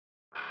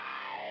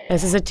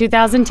This is a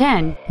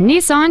 2010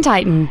 Nissan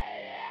Titan.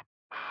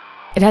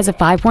 It has a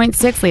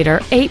 5.6-liter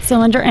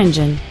 8-cylinder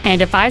engine and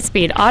a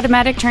 5-speed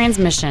automatic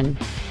transmission.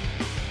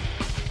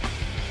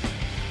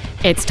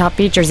 Its top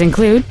features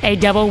include a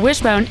double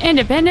wishbone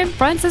independent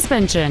front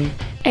suspension,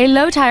 a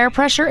low tire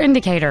pressure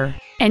indicator,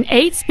 an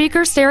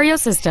 8-speaker stereo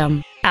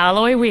system,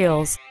 alloy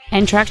wheels,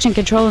 and traction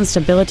control and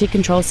stability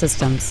control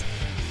systems.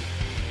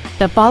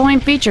 The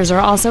following features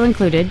are also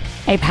included: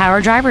 a power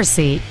driver's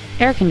seat,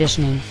 air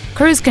conditioning,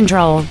 cruise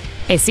control,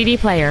 a CD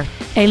player,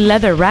 a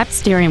leather-wrapped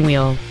steering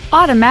wheel,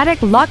 automatic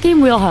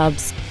locking wheel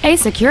hubs, a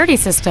security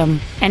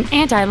system, an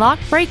anti-lock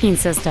braking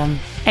system,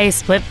 a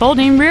split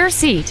folding rear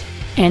seat,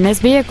 and this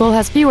vehicle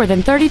has fewer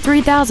than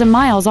 33,000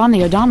 miles on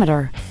the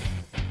odometer.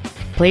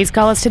 Please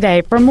call us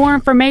today for more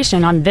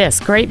information on this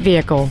great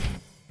vehicle.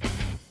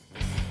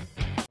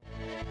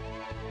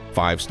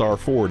 Five Star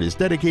Ford is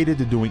dedicated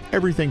to doing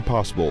everything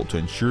possible to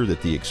ensure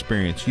that the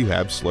experience you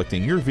have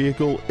selecting your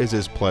vehicle is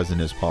as pleasant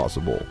as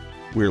possible.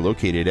 We're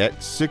located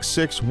at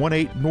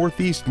 6618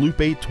 Northeast Loop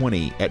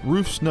 820 at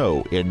Roof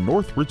Snow in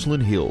North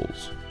Richland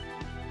Hills.